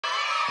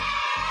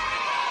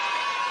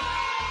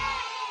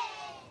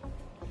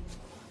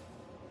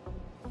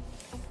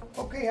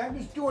Okay, I'm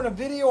just doing a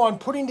video on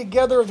putting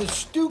together the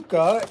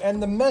Stuka and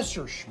the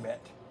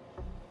Messerschmitt.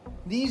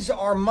 These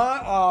are my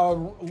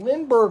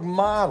Lindberg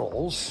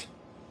models.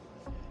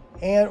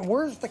 And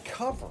where's the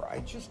cover?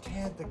 I just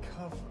had the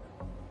cover.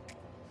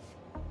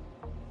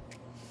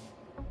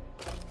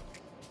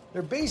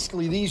 They're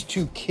basically these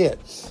two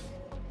kits.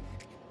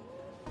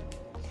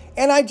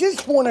 And I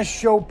just want to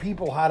show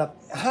people how to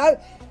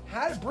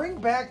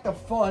bring back the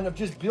fun of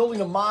just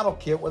building a model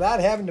kit without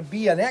having to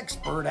be an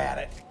expert at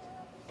it.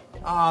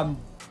 Now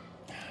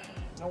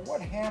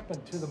what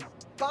happened to the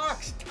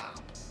box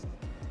top?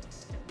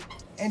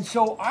 And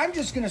so I'm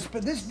just gonna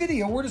spend this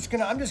video,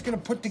 I'm just gonna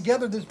put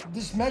together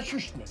this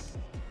Messerschmitt.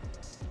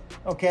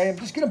 Okay, I'm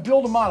just gonna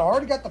build a model. I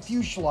already got the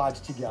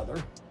fuselage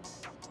together.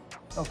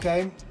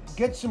 Okay,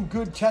 get some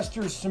good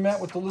Testors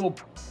cement with a little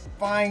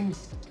fine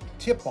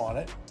tip on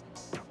it.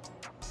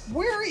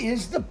 Where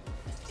is the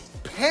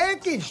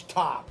package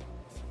top?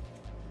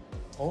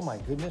 Oh my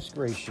goodness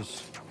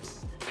gracious.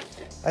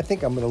 I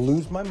think I'm gonna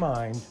lose my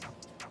mind.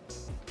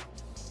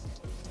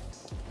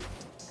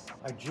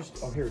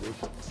 Oh, here it is.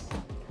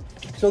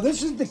 So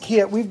this is the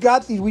kit. We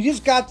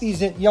just got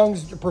these at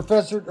Young's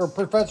Professor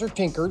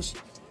Tinker's,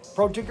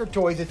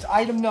 ProTinkerToys. It's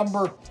item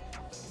number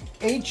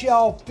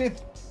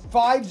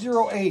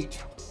HL508.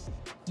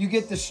 You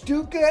get the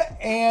Stuka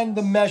and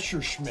the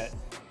Messerschmitt.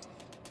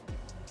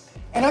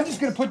 And I'm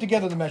just gonna put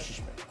together the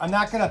Messerschmitt. I'm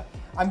gonna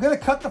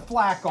cut the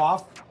flak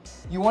off.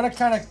 You wanna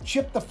kind of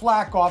chip the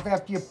flak off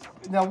after you,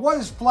 now what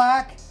is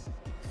flak?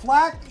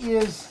 Flak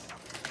is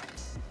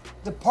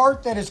the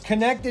part that is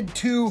connected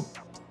to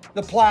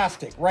the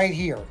plastic right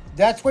here.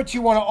 That's what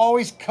you wanna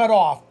always cut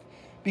off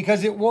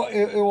because it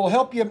will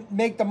help you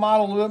make the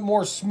model a little bit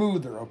more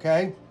smoother,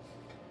 okay?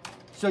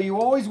 So you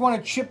always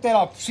wanna chip that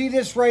off. See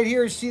this right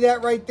here, see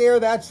that right there?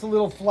 That's the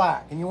little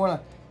flak. And you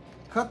wanna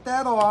cut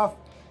that off.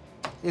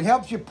 It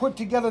helps you put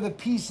together the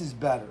pieces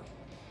better.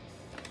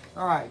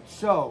 All right,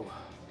 so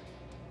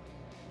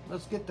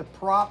let's get the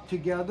prop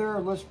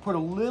together. Let's put a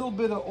little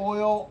bit of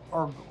oil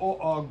or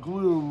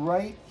glue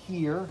right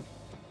here.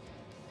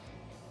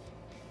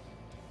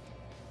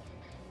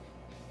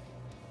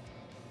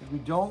 We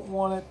don't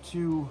want it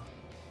to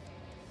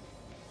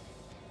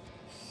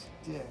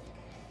stick.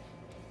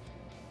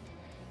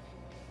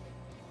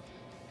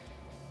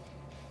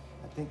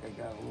 I think I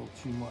got a little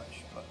too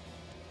much, but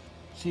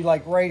see,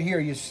 like right here,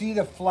 you see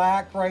the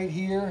flak right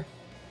here?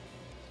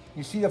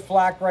 You see the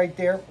flak right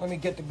there? Let me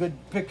get the good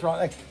picture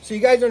on it. So you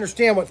guys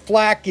understand what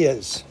flak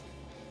is.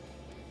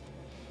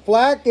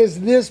 Flak is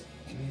this,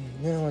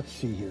 let's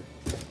see here.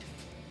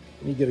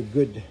 Let me get a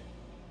good,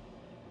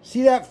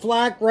 see that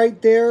flak right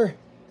there?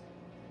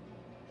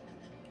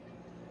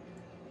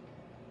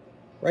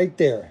 Right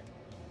there.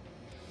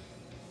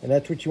 And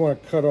that's what you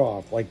want to cut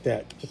off, like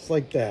that, just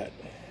like that.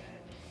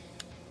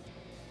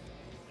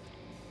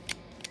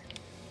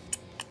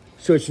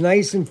 So it's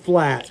nice and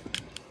flat.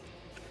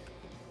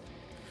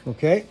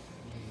 Okay.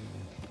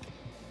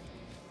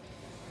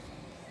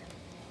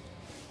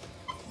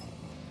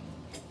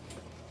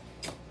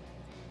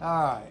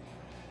 All right.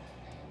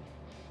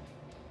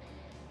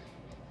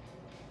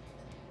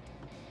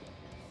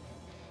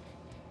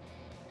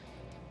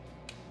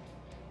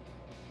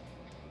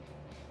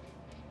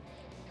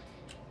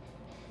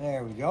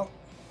 There we go.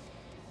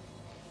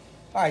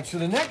 All right, so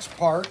the next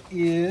part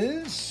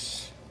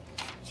is,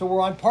 so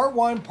we're on part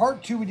one,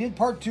 part two, we did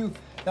part two.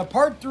 Now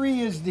part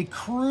three is the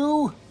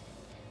crew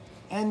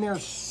and their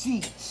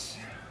seats.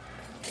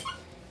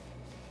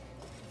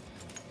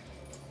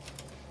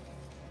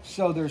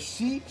 So their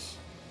seats.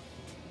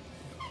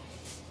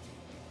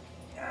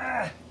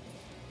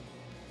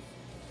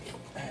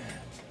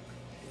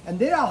 And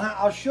then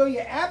I'll show you,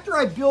 after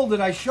I build it,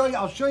 I'll show you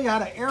how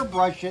to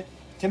airbrush it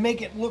to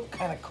make it look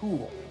kind of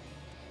cool.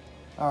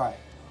 All right.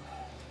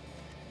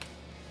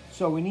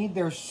 So we need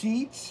their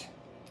seats.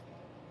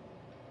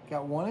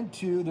 Got 1 and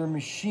 2. Their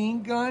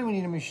machine gun. We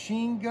need a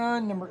machine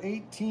gun, number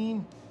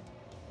 18.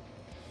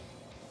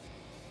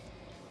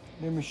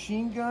 Their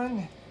machine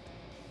gun.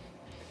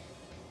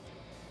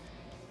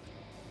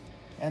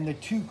 And the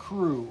 2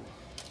 crew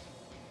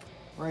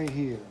right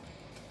here.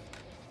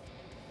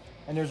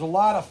 And there's a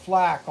lot of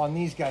flak on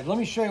these guys. Let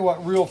me show you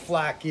what real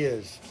flak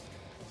is.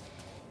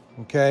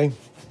 Okay.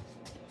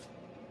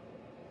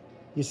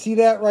 You see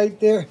that right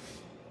there?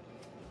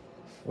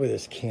 Boy,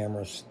 this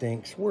camera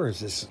stinks. Where is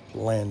this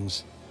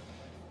lens?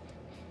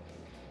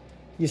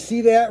 You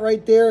see that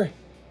right there?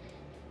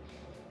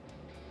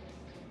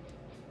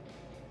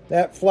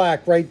 That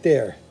flak right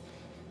there.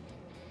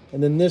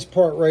 And then this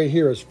part right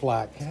here is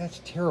flak. That's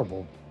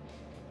terrible.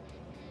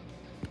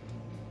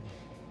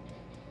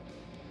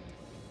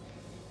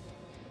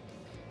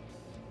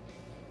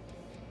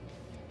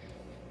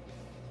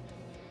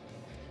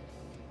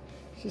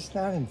 It's just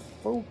not in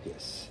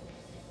focus.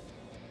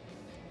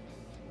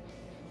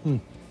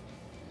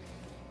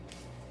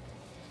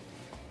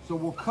 So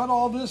we'll cut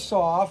all this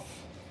off.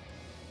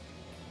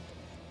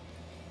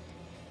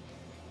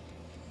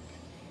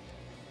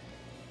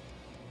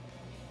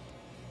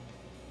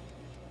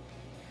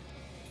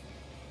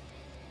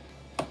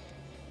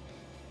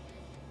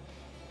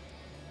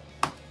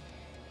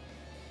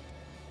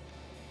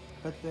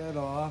 cut that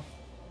off.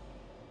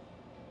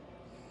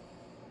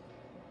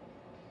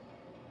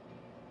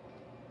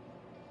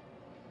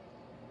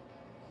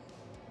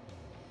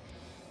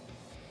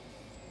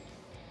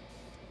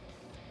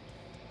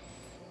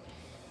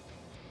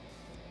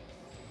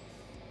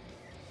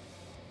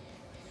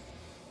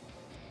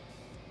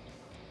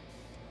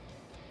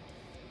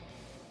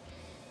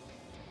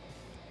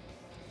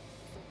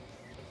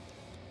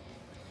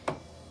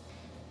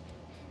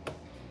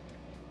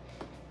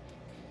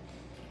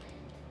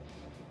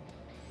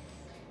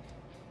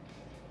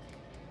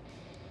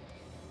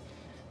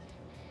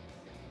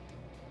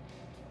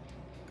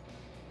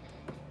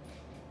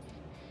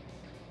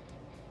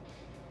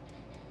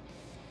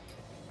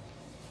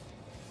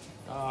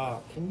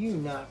 Can you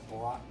not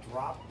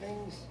drop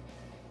things?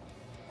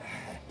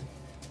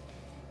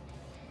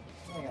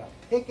 I gotta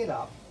pick it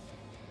up.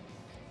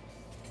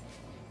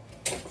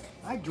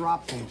 I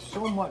drop things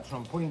so much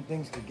when I'm putting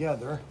things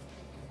together.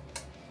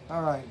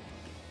 All right,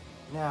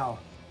 now.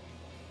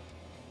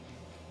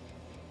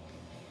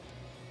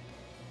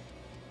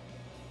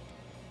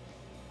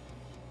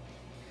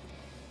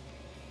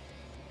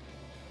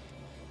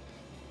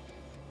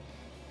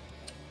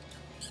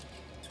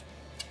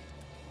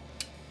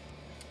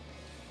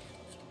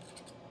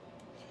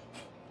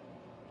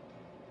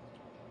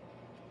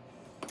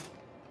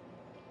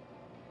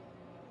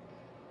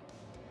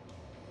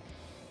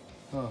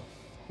 Oh,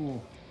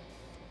 cool.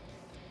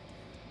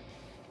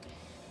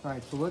 All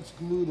right, so let's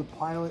glue the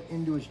pilot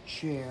into his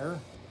chair.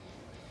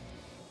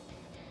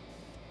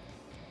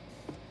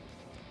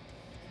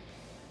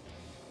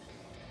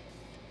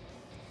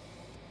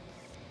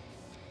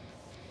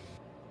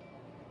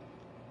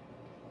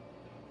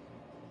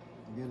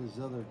 Get his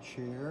other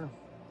chair.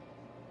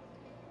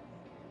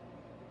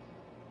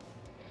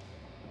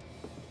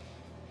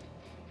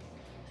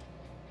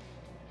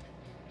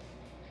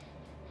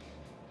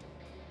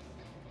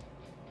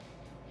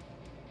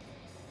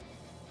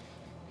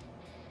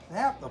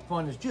 Half the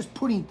fun is just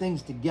putting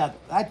things together.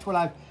 That's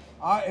what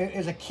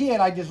as a kid,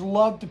 I just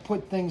loved to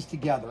put things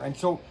together. And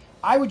so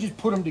I would just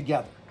put them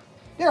together.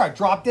 There, I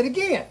dropped it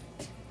again.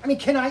 I mean,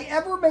 can I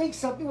ever make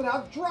something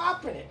without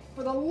dropping it?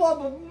 For the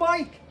love of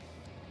Mike.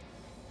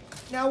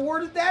 Now, where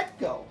did that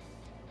go?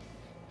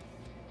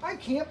 I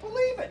can't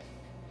believe it.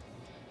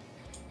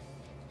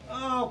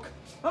 Oh,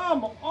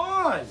 come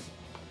on.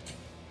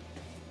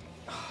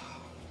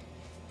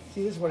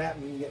 See, this is what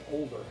happens when you get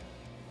older.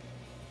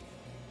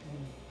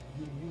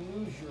 You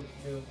lose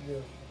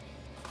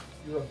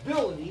your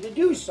ability to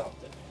do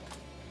something.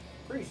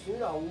 Pretty soon,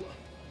 now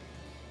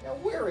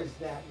where is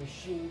that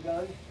machine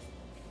gun?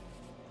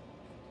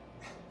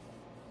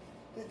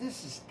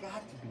 This has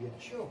got to be a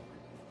joke.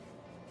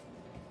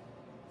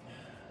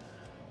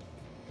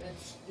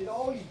 It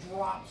always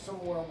drops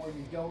somewhere where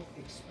you don't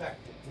expect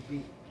it to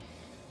be.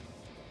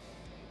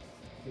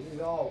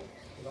 It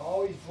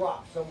always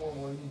drops somewhere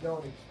where you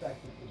don't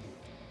expect it to be.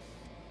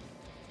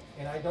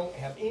 And I don't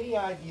have any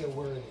idea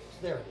where it is.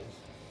 There it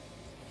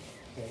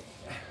is. Okay.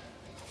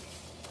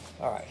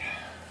 All right.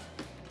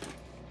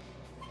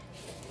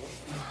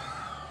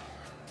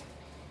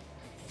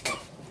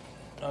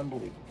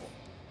 Unbelievable.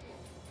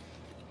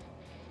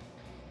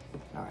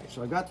 All right,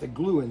 so I got the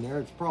glue in there.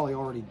 It's probably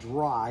already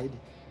dried.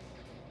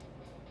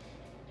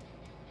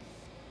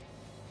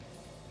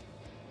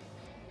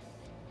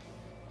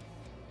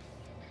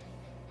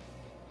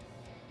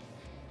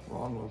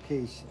 Wrong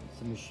location.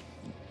 It's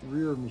a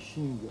rear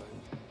machine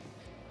gun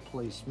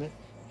placement.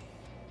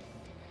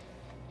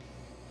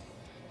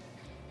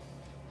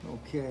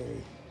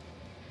 Okay.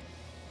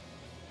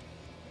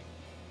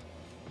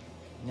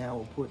 Now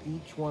we'll put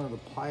each one of the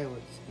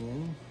pilots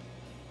in.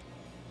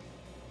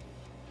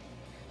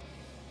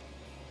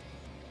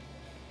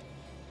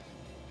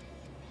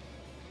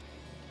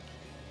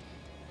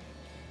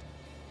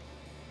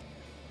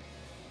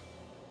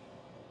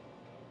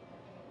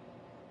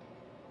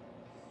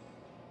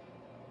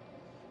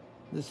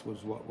 This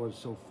was what was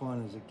so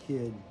fun as a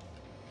kid.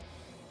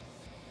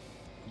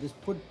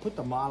 Just put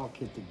the model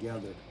kit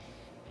together.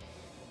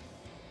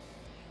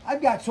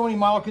 I've got so many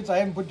model kits I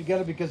haven't put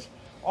together because,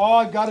 oh,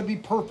 I've got to be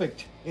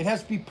perfect. It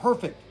has to be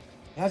perfect.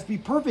 It has to be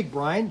perfect,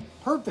 Brian.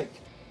 Perfect.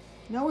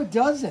 No, it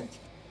doesn't.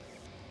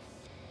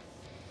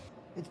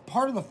 It's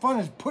part of the fun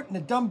is putting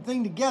the dumb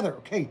thing together.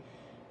 Okay,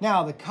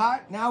 now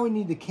now we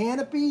need the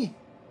canopy.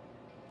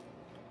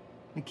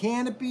 The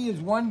canopy is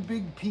one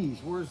big piece.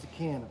 Where's the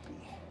canopy?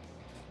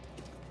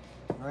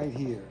 Right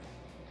here.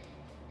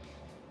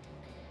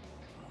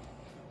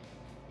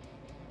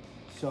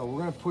 So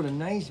we're going to put a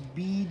nice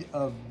bead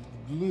of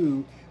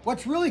glue.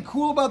 What's really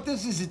cool about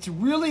this is it's a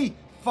really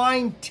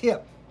fine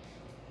tip.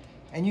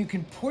 And you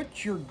can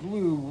put your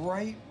glue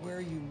right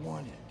where you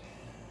want it.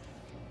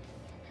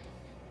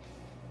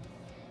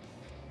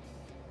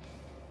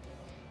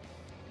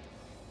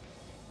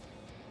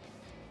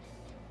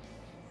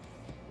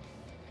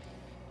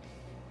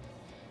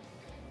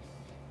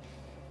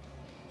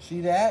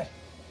 See that?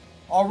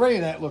 Already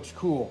that looks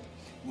cool.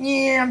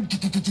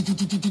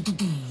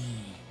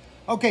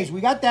 Okay, so we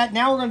got that.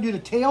 Now we're going to do the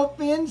tail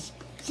fins.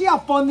 See how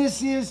fun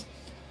this is?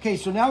 Okay,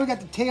 so now we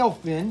got the tail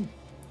fin,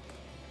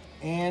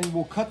 and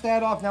we'll cut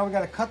that off. Now we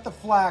got to cut the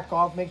flak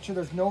off, make sure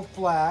there's no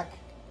flak.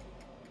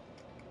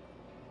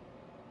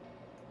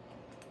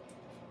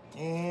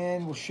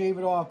 And we'll shave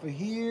it off of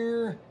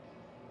here.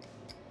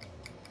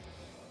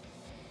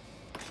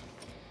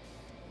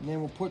 And then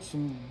we'll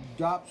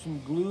drop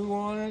some glue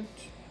on it.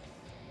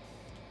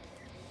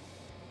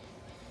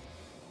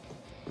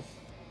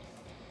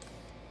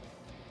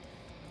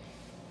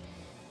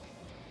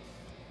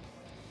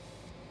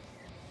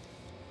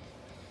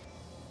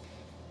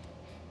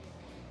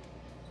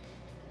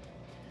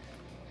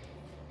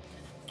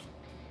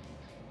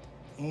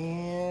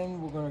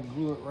 And we're going to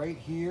glue it right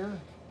here.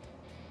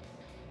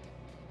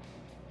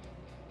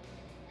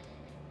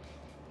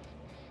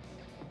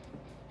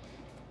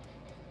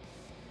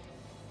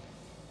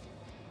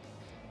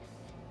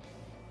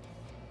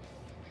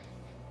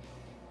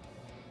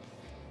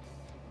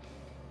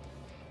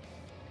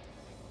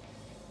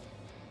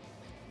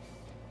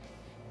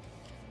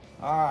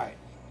 All right,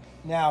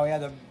 now we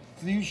have the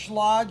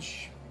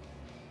fuselage.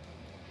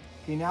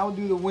 Okay, now we'll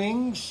do the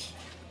wings.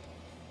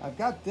 I've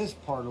got this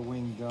part of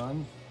wing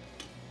done.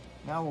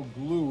 Now we'll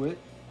glue it.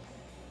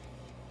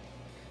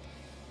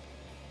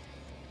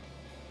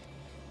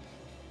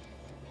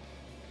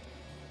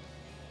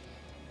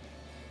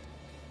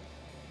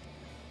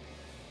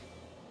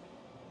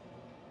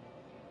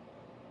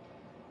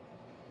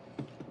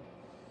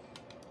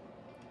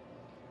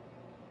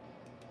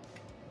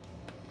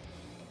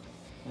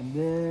 And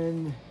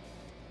then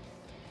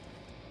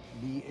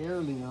the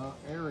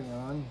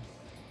aileron.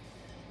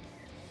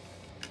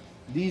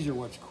 These are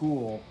what's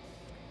cool.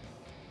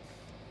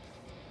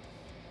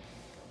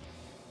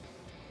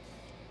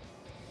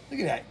 Look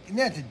at that. Isn't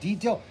that the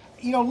detail?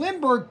 You know,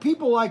 Lindberg,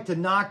 people like to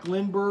knock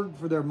Lindberg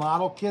for their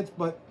model kits,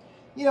 but,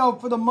 you know,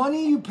 for the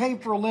money you pay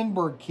for a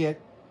Lindberg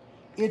kit,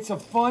 it's a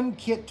fun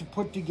kit to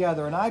put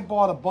together. And I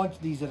bought a bunch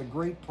of these at a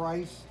great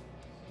price.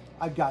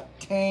 I've got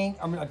tanks,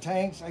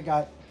 I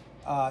got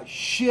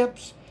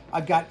ships,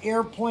 I've got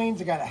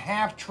airplanes, I got a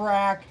half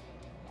track.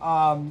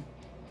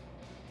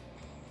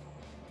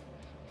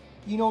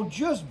 You know,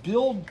 just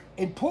build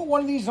and put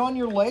one of these on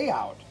your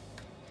layout.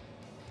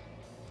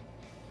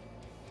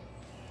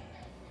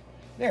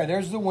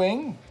 There's the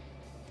wing.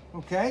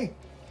 Okay.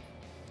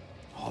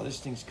 Oh, this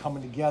thing's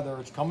coming together.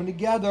 It's coming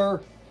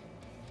together.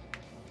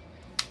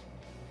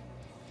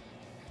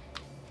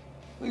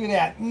 Look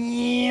at that.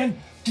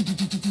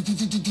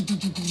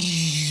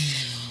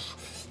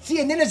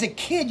 See, and then as a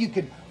kid, you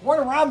could run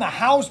around the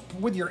house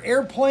with your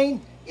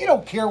airplane. You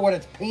don't care what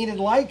it's painted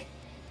like.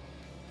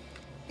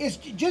 It's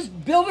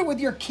just build it with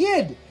your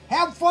kid.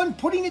 Have fun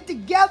putting it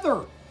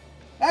together.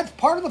 That's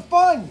part of the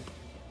fun.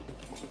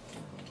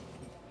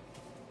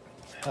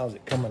 How's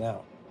it coming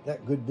out?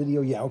 That good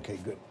video? Yeah, okay,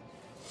 good.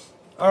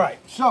 All right,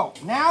 so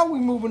now we're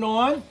moving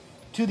on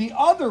to the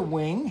other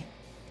wing.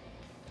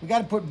 We got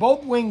to put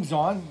both wings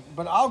on,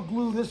 but I'll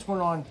glue this one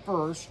on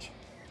first.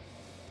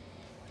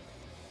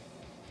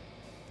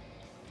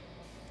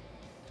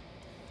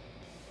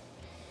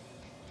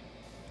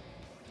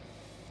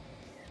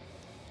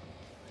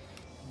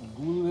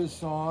 Glue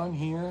this on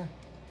here.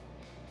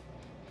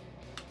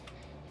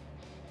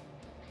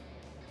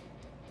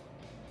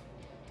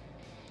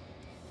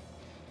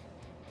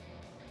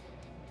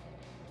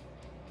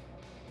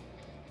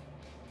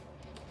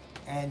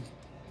 And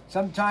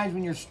sometimes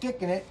when you're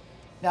sticking it,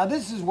 now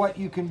this is what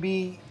you can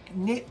be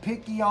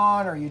nitpicky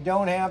on, or you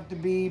don't have to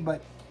be,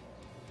 but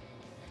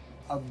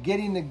of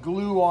getting the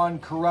glue on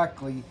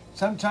correctly.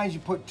 Sometimes you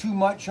put too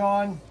much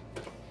on.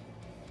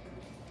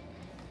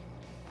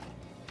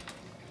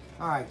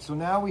 All right, so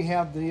now we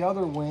have the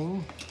other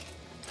wing.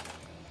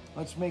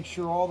 Let's make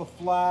sure all the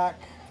flak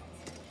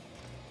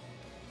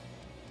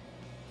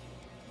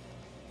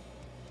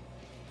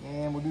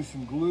and we'll do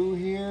some glue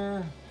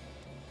here.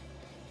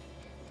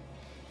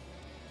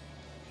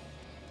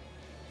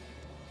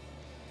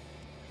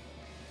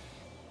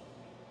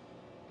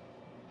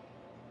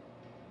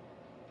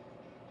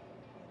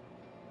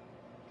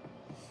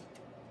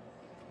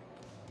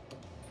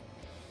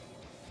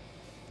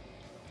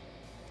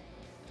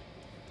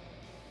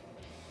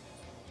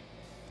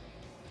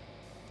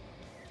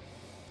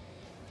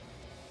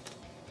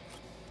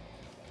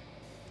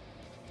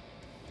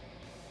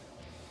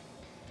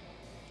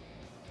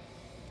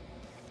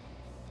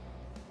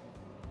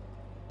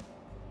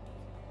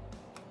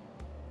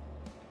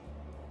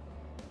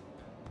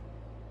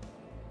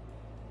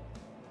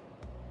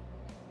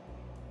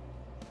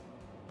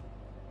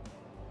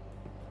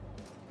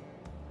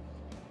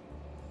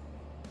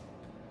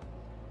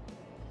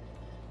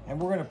 And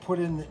we're going to put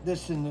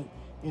this in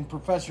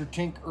Professor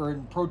Tink, or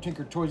in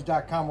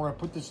ProTinkerToys.com. We're going to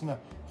put this in the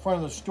front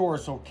of the store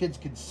so kids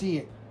can see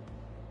it.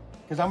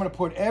 Because I'm going to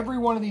put every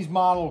one of these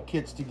model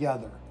kits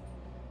together.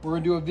 We're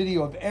going to do a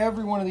video of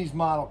every one of these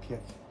model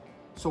kits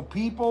so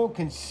people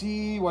can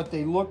see what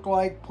they look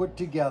like put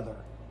together.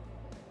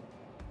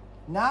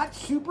 Not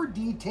super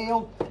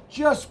detailed,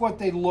 just what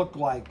they look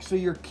like. So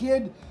your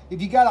kid,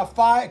 if you got a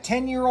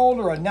 10-year-old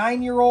or a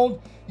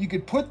 9-year-old, you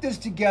could put this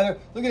together.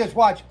 Look at this,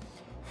 watch.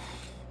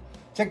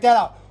 Check that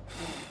out.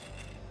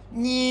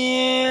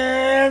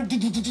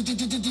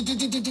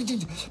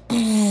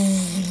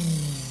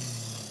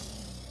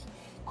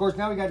 Of course,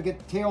 now we got to get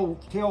the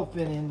tail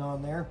fin in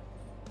on there.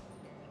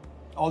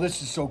 Oh,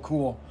 this is so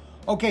cool.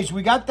 Okay, so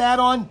we got that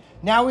on.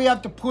 Now we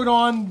have to put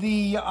on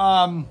the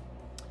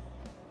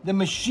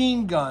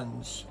machine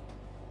guns.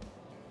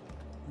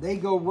 They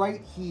go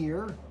right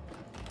here.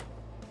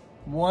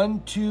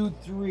 1, 2,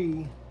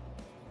 3.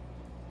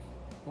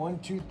 1,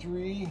 2,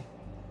 3.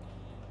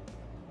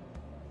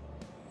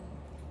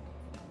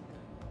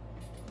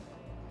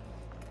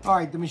 All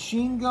right, the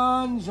machine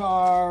guns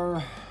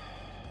are,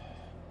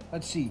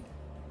 let's see,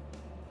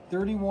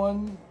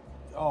 31.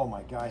 Oh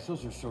my gosh,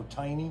 those are so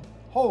tiny.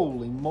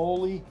 Holy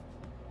moly.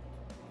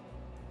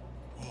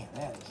 Man,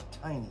 that is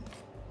tiny.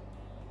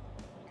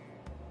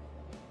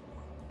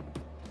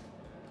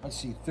 Let's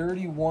see,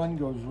 31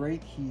 goes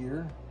right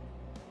here.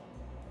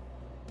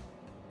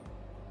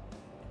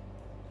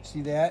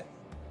 See that?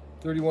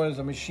 31 is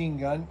a machine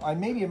gun.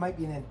 Maybe it might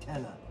be an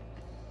antenna.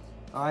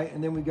 All right,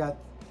 and then we got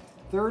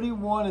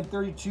 31 and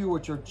 32,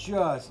 which are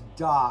just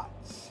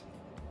dots.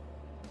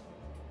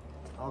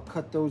 I'll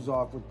cut those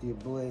off with the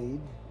blade.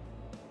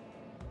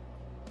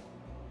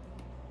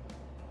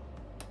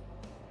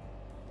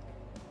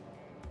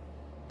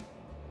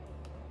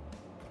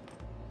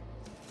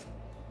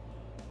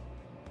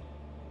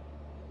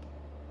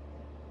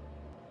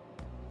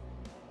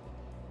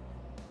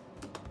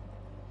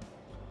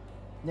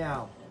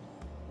 Now,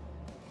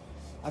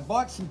 I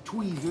bought some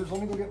tweezers. Let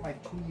me go get my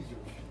tweezers.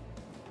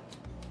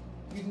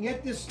 You can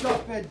get this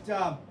stuff at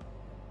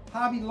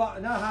Hobby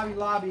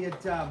Lobby,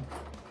 at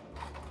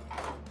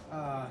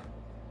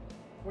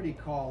what do you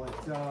call it?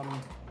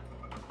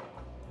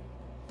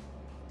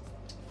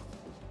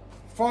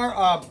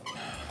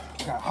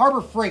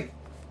 Harbor Freight.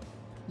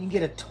 You can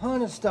get a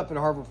ton of stuff at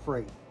Harbor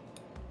Freight.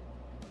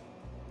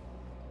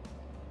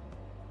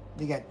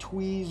 They got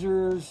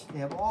tweezers. They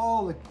have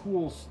all the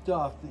cool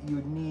stuff that you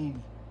would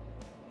need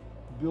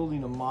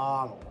building a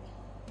model.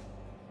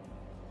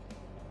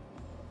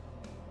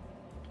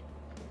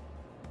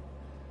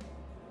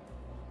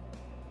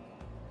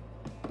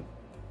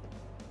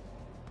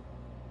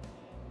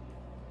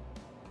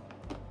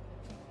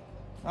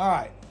 All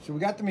right, so we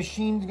got the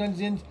machine guns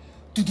in.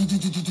 Isn't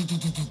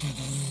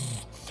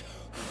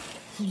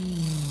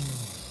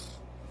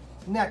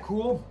that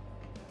cool?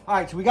 All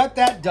right, so we got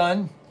that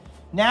done.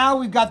 Now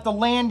we've got the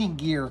landing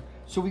gear.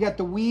 So we got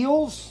the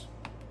wheels.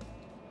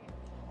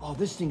 Oh,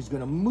 this thing's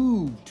gonna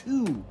move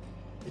too.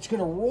 It's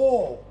gonna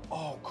roll.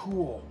 Oh,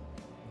 cool.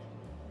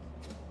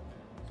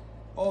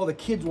 Oh, the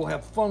kids will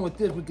have fun with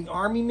this, with the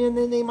army men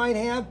that they might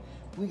have.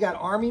 We got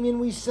army men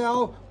we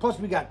sell. Plus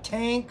we got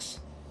tanks.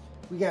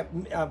 We got,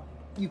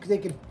 they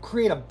could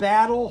create a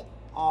battle.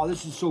 Oh,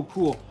 this is so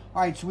cool.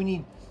 All right, so we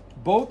need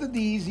both of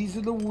these. These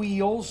are the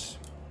wheels.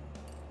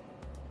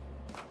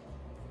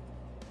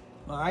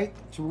 All right,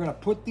 so we're gonna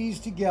put these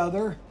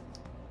together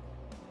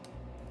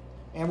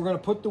and we're gonna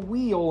put the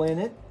wheel in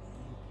it.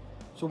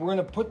 So we're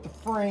gonna put the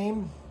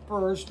frame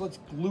first. Let's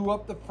glue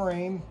up the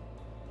frame.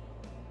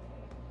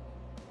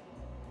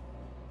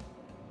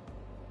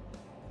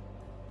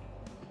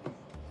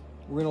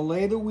 We're gonna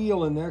lay the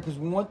wheel in there because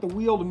we want the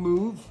wheel to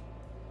move.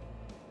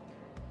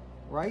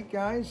 Right,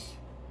 guys?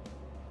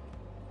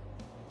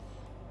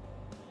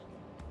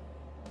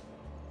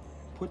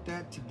 Put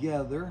that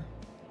together.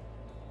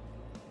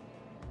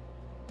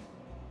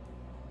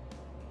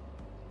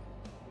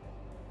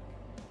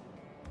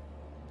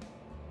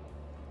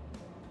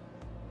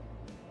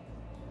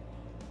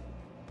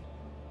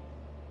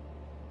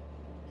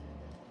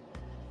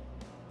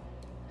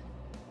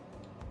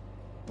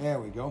 There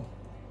we go.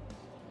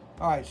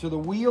 All right, so the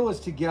wheel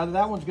is together.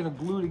 That one's going to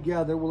glue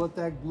together. We'll let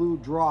that glue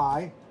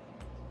dry.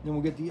 Then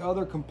we'll get the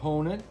other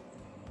component.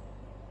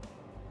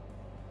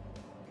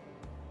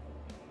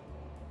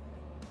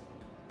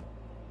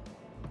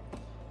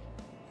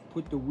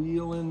 Put the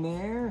wheel in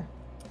there.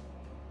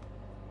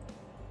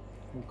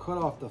 We'll cut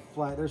off the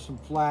flat. There's some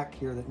flack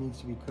here that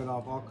needs to be cut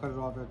off. I'll cut it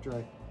off after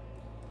I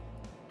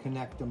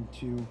connect them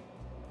to.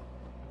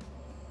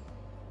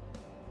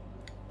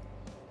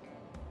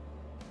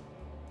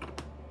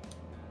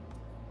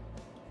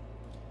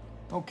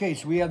 Okay,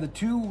 so we have the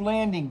two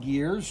landing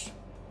gears.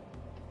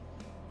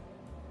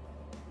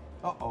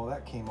 Uh-oh,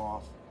 that came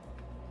off.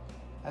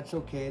 That's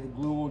okay, the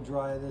glue will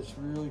dry this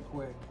really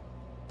quick.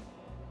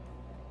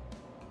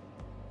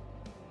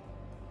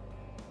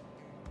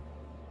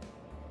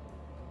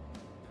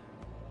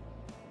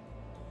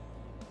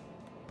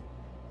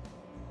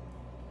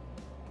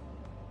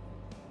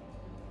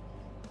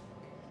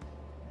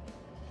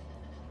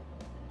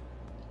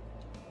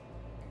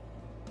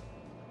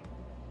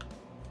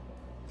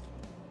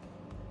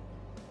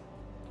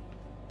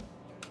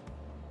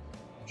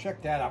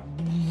 Check that out.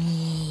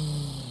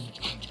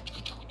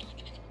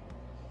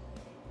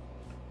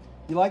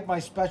 You like my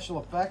special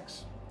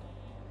effects?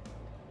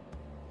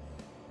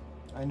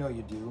 I know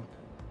you do.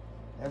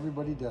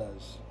 Everybody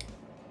does.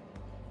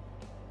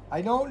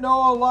 I don't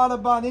know a lot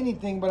about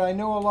anything, but I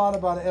know a lot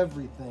about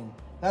everything.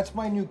 That's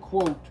my new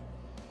quote.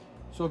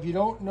 So if you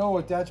don't know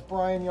it, that's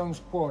Brian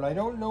Young's quote. I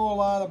don't know a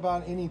lot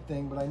about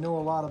anything, but I know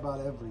a lot about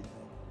everything.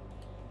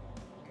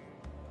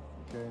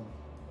 Okay.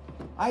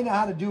 I know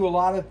how to do a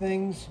lot of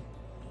things.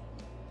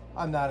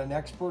 I'm not an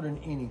expert in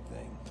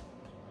anything.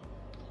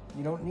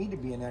 You don't need to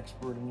be an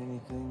expert in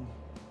anything.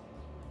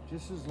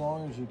 Just as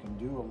long as you can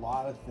do a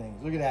lot of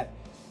things. Look at that.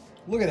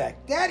 Look at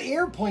that. That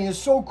airplane is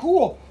so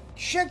cool.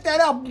 Check that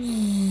out.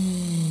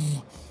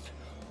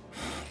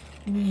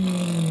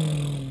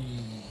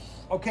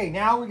 Okay,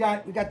 now we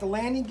got the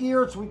landing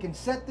gear, so we can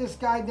set this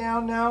guy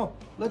down now.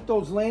 Let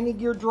those landing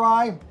gear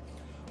dry.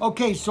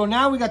 Okay, so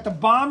now we got the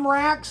bomb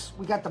racks.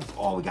 We got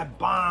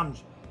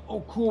bombs.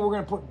 Oh, cool. We're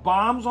gonna put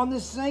bombs on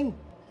this thing.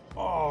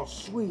 Oh,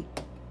 sweet.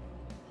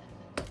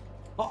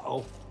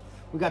 Uh-oh.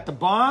 We got the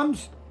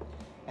bombs,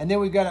 and then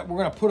we're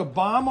gonna put a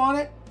bomb on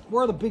it.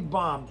 Where are the big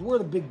bombs? Where are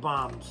the big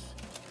bombs?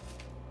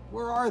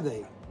 Where are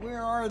they?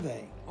 Where are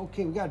they?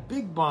 Okay, we got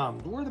big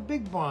bombs. Where are the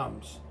big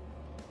bombs?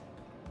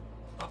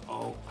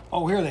 Uh-oh.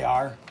 Oh, here they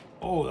are.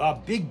 Oh,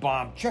 a big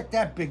bomb. Check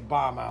that big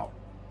bomb out.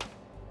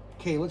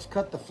 Okay, let's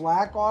cut the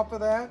flak off of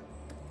that.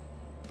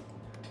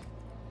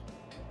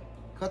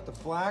 Cut the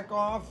flak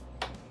off.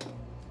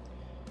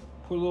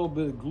 Put a little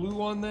bit of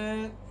glue on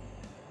that.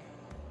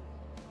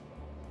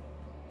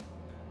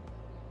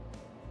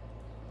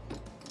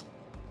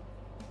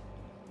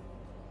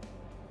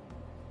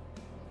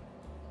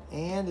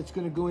 And it's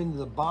going to go into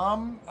the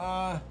bomb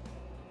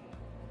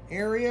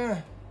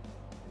area.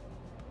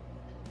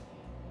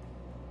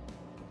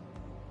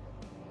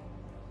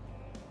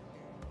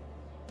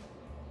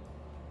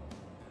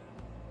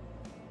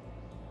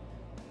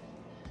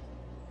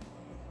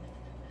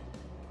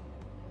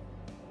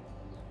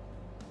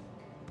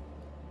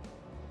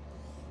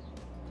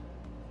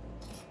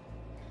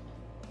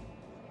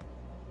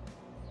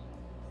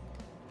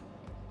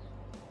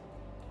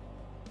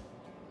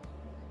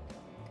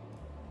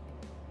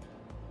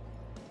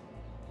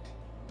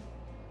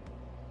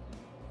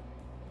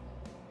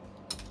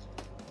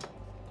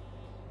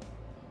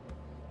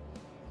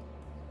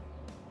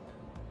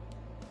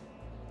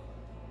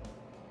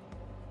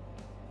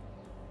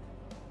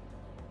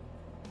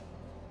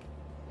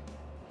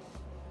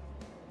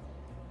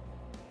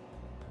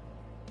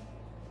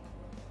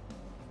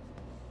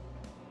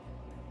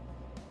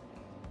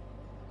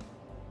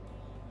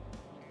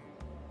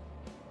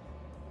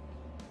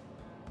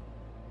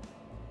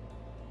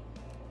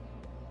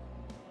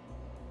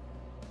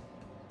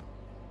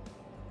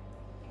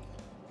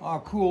 Oh,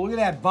 cool. Look at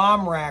that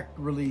bomb rack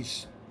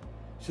release.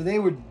 So they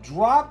would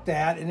drop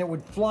that, and it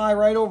would fly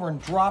right over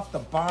and drop the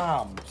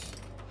bombs.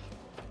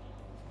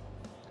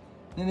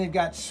 Then they've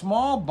got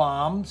small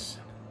bombs.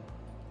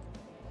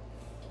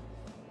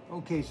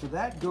 Okay, so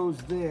that goes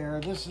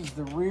there. This is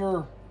the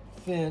rear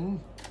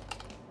fin.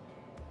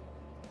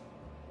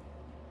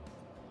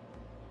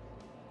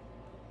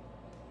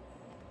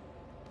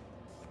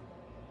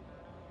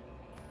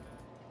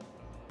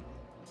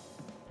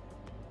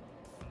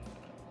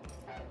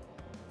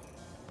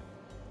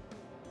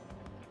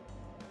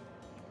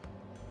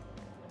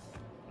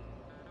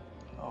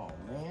 Oh,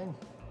 man.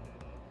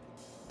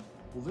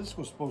 Well, this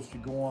was supposed to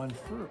go on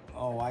first.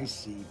 Oh, I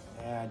see.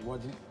 And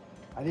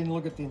I didn't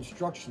look at the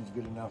instructions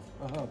good enough.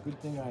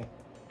 Good thing I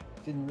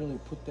didn't really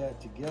put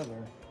that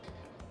together.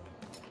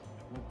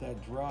 Let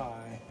that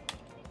dry.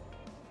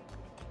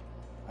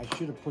 I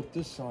should have put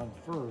this on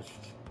first.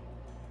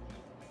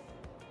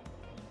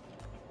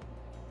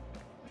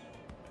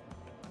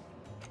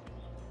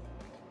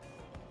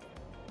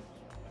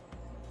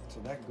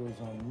 So that goes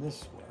on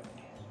this way.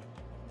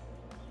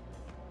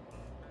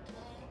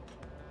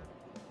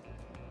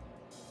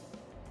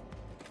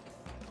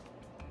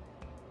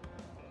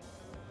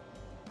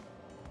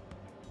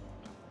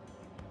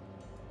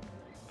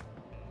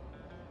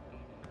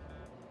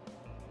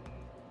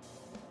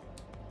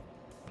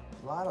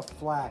 A lot of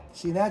flak.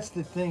 See, that's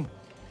the thing.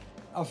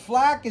 A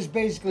flak is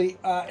basically,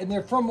 and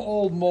they're from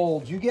old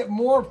molds. You get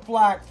more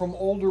flak from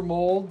older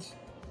molds.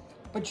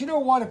 But you know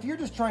what? If you're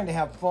just trying to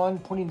have fun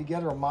putting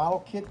together a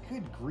model kit,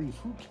 good grief,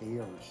 who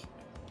cares?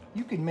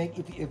 You can make,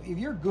 if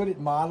you're good at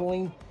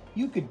modeling,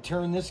 you could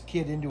turn this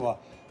kit into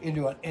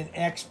an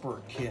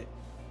expert kit.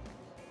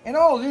 And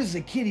oh, this is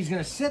a kid. He's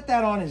going to sit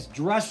that on his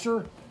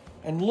dresser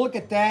and look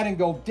at that and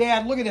go,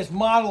 Dad, look at this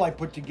model I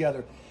put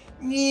together.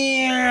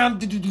 Yeah.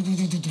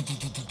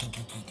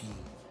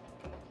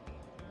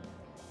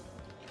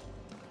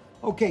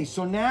 Okay,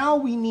 so now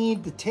we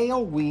need the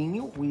tail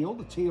wheel,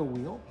 the tail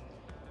wheel.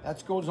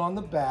 That goes on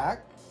the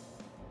back.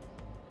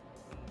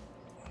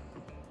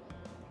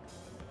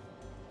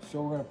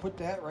 So we're going to put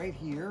that right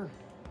here.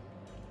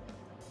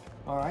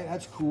 All right,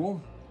 that's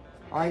cool.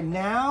 All right,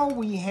 now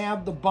we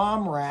have the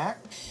bomb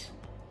racks.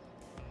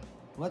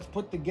 Let's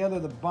put together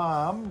the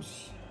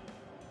bombs.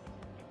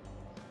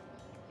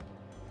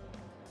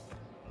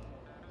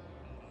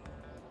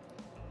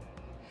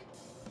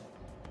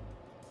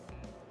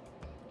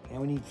 And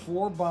we need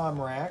 4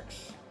 bomb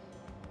racks.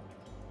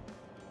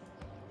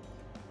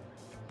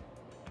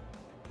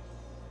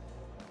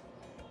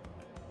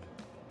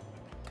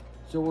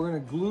 So we're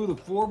going to glue the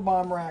 4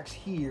 bomb racks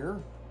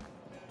here.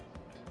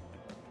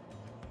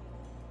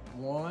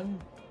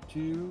 1,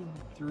 2,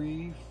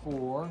 3,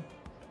 4,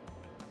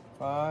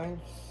 5,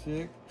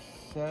 6,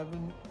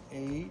 7,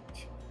 8.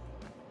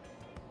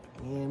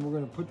 And we're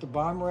going to put the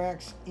bomb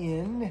racks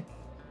in.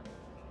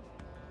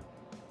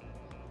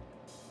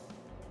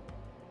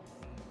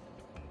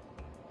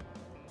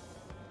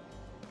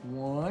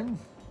 One.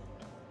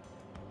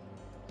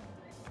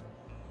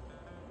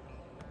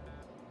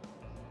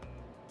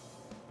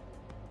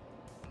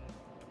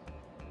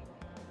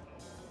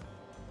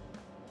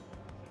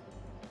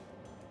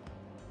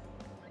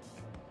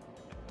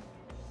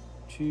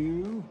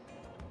 Two.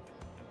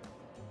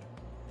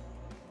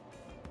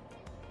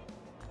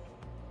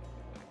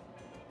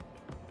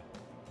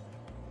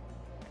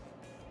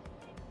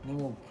 Then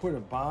we'll put a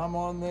bomb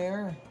on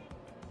there.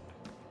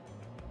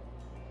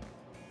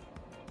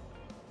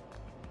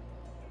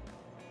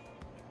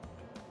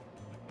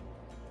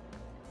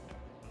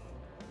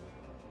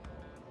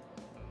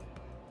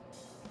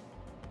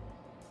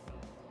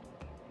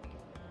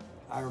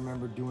 I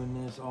remember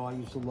doing this. Oh, I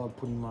used to love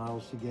putting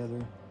models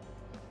together.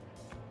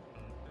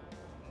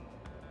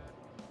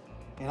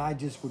 And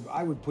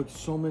I would put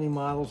so many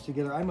models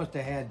together. I must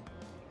have had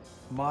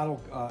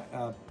model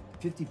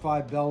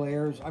 55 Bel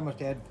Airs. I must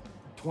have had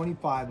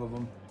 25 of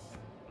them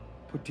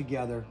put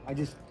together.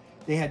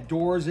 They had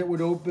doors that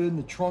would open,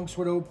 the trunks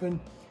would open.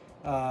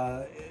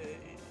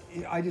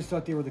 I just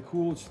thought they were the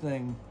coolest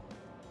thing.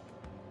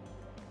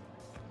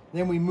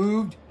 Then we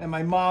moved, and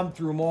my mom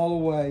threw them all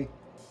away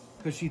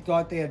because she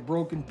thought they had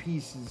broken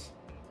pieces.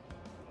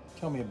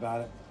 Tell me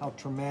about it, how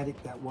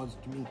traumatic that was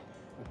to me,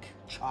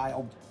 a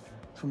child.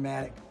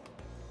 Traumatic.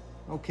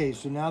 Okay,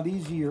 so now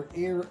these are your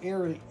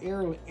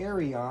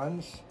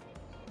Aerions.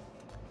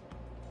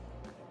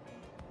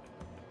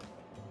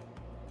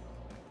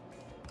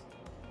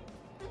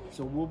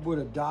 So we'll put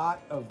a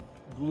dot of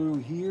glue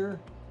here,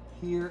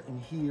 here,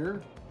 and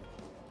here.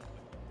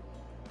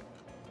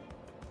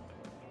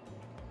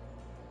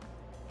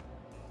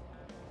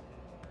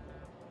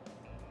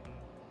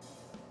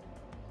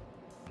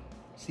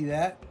 See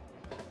that?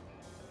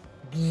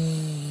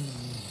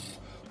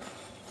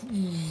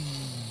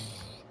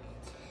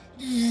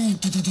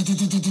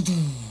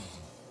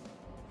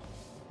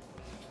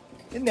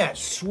 Isn't that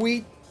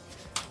sweet?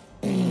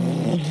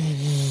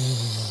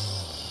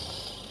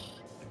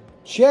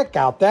 Check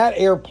out that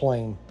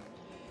airplane.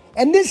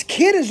 And this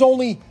kit is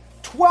only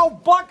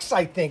 12 bucks,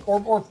 I think,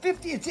 or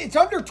 50. It's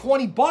under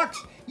 20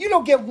 bucks. You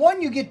don't get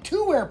one, you get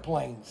two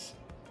airplanes.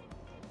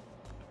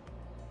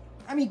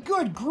 I mean,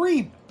 good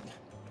grief.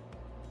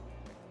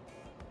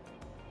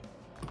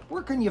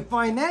 Where can you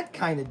find that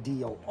kind of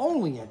deal?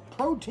 Only at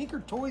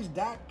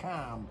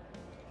ProTinkerToys.com.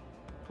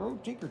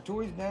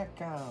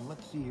 ProTinkerToys.com.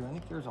 Let's see here. I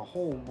think there's a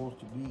hole supposed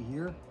to be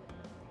here.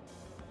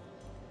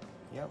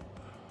 Yep.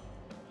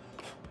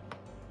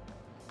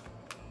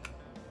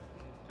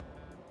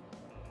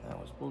 That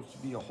was supposed to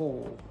be a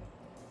hole.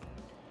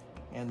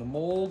 And the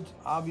mold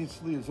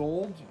obviously is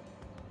old.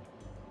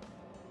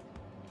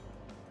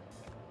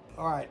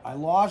 All right, I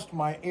lost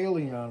my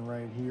Alien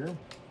right here.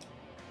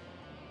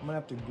 I'm gonna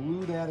have to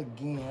glue that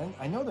again.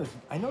 I know this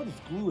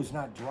glue is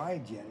not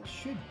dried yet.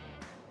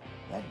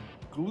 That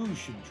glue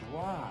should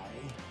dry.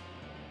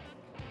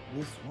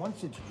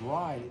 Once it's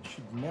dried, it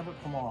should never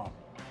come off.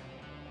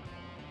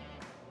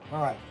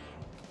 All right.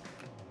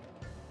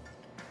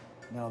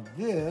 Now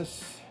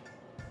this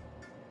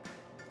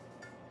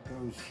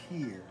goes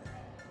here.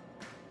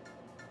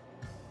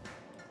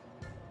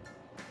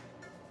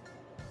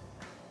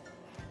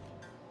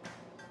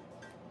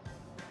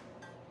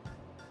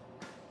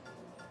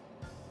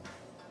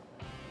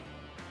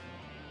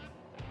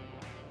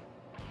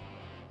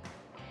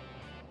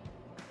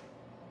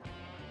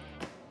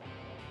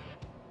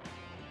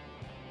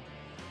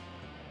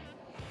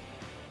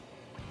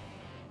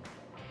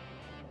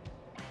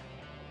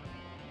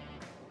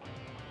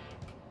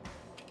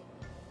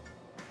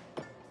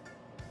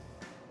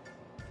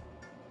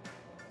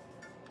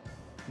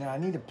 Now I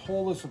need to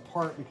pull this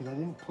apart because I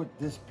didn't put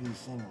this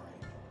piece in right.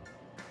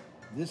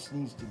 This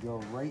needs to go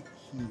right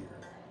here.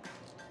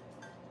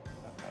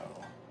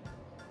 Uh-oh.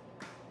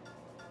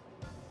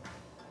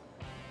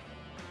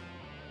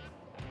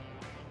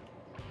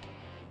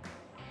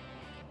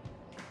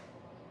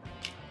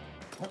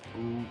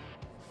 Uh-oh.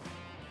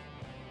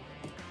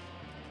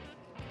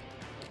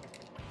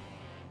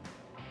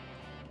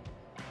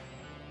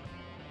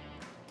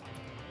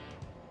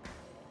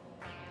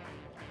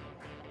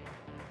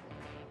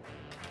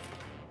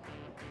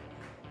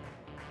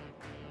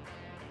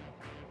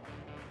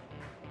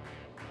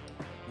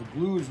 The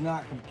glue is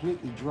not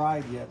completely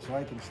dried yet, so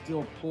I can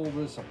still pull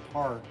this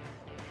apart.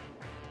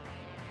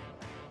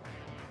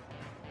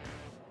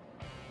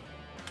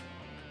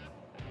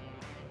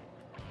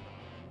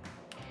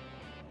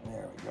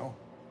 There we go.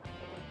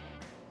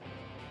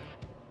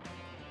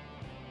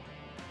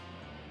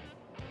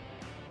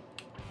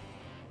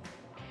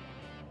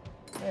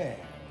 There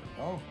we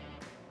go.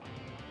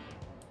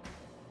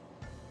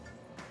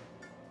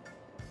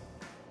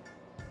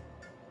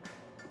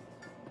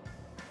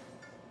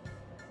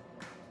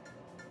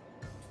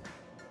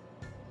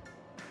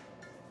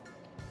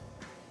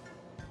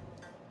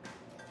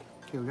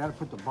 Okay, we got to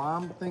put the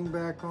bomb thing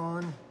back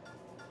on.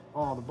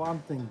 Oh, the bomb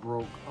thing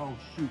broke. Oh,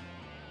 shoot.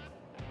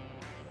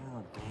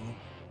 Oh, dang it.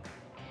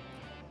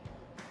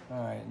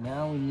 All right,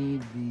 now we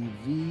need the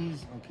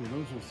V's. Okay,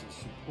 those are the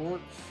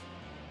supports.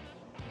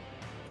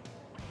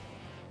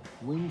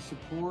 Wing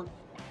support.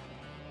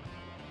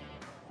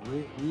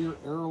 Rear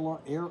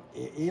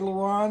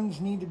ailerons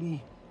need to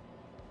be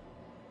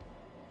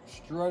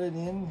strutted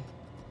in.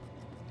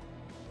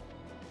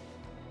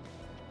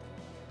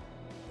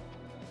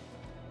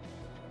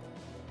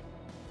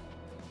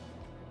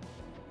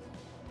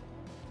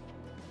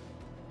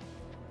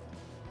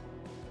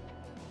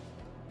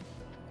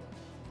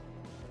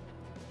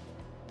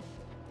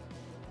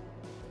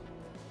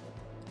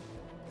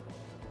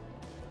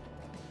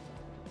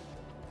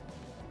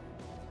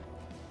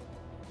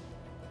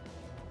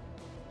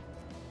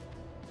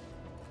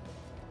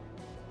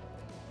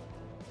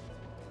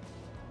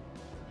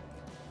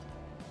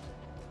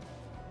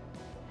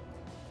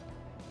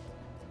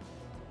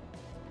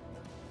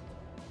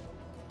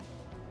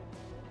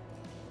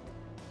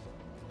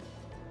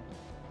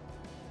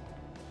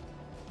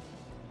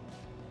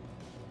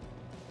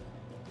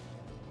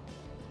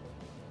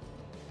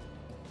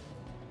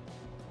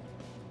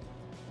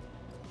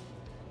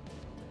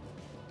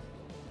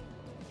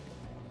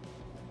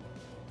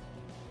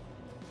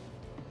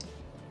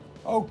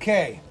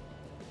 Okay,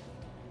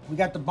 we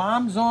got the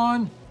bombs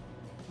on, we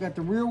got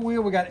the rear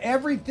wheel, we got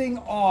everything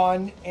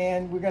on,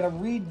 and we got to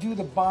redo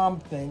the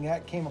bomb thing.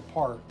 That came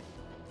apart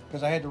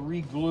because I had to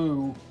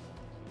re-glue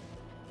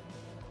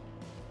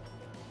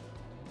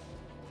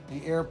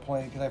the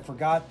airplane because I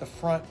forgot the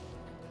front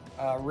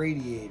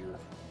radiator.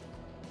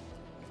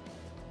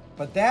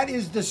 But that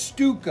is the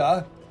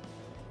Stuka.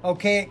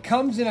 Okay, it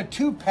comes in a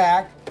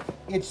 2-pack.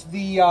 It's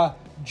the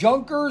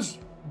Junkers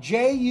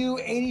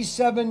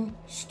Ju-87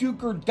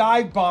 Stuka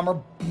dive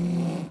bomber.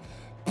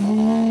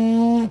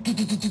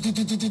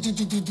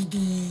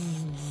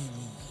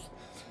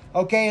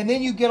 Okay, and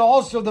then you get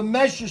also the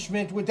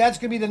Messerschmitt, which that's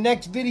going to be the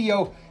next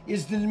video,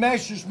 is the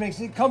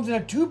Messerschmitt. It comes in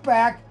a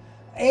 2-pack,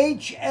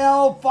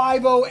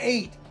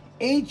 HL508.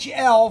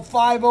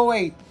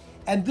 HL508.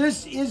 And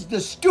this is the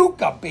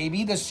Stuka,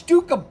 baby, the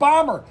Stuka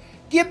bomber.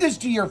 Give this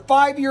to your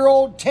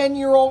 5-year-old,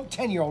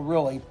 10-year-old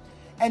really,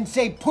 and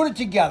say, put it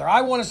together. I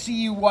want to see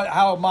you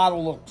how a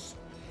model looks.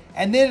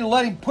 And then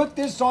let him put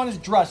this on his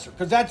dresser,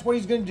 because that's what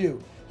he's going to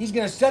do. He's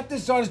going to set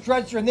this on his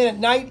dresser, and then at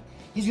night,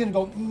 he's going to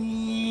go,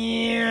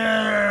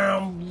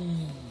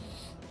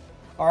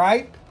 all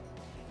right?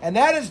 And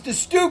that is the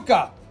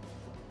Stuka.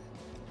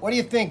 What do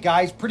you think,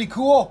 guys? Pretty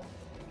cool?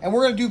 And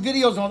we're going to do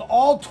videos on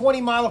all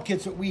 20 model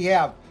kits that we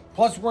have.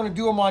 Plus, we're going to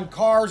do them on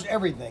cars,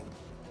 everything.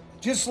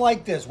 Just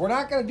like this. We're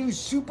not going to do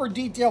super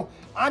detail.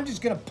 I'm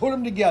just going to put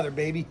them together,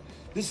 baby.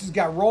 This has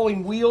got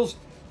rolling wheels.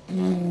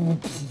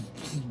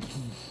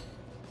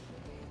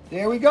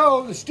 There we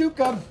go, the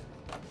Stuka.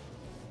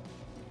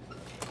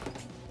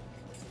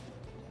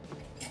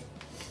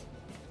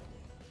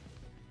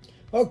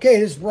 Okay,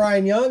 this is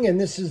Brian Young, and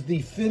this is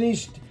the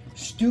finished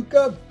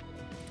Stuka.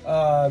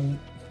 The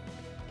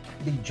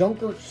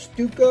Junker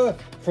Stuka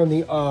from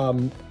the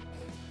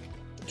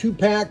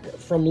 2-pack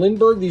from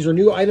Lindberg. These are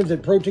new items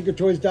at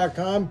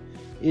ProTinkerToys.com.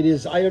 It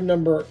is item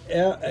number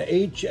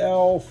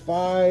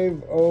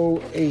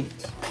HL508.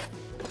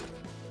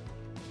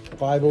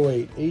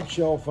 508.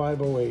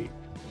 HL508.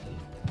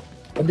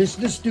 And this is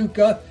the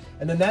Stuka,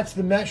 and then that's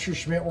the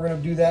Messerschmitt. We're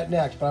going to do that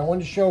next. But I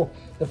wanted to show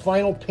the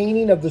final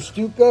painting of the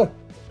Stuka.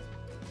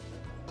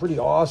 Pretty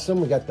awesome.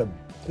 We got the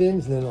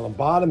fins, and then on the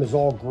bottom is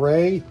all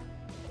gray.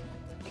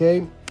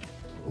 Okay.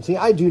 See,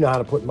 I do know how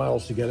to put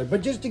models together,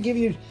 but just to give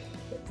you,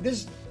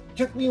 this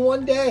took me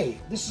one day.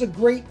 This is a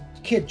great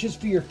kit just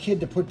for your kid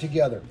to put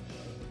together.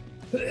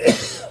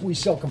 We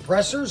sell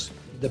compressors.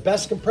 The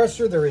best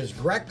compressor there is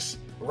Grex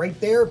right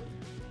there.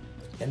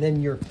 And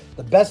then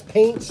the best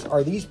paints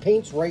are these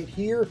paints right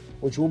here,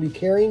 which we'll be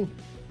carrying.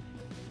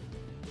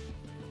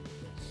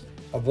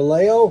 A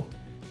Vallejo.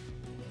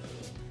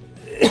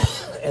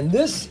 And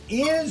this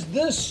is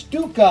the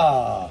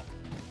Stuka.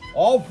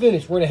 All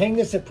finished. We're going to hang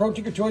this at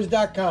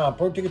ProTinkerToys.com.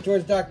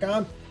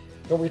 ProTinkerToys.com.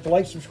 Don't forget to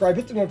like, subscribe,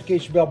 hit the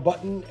notification bell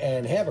button,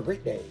 and have a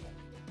great day.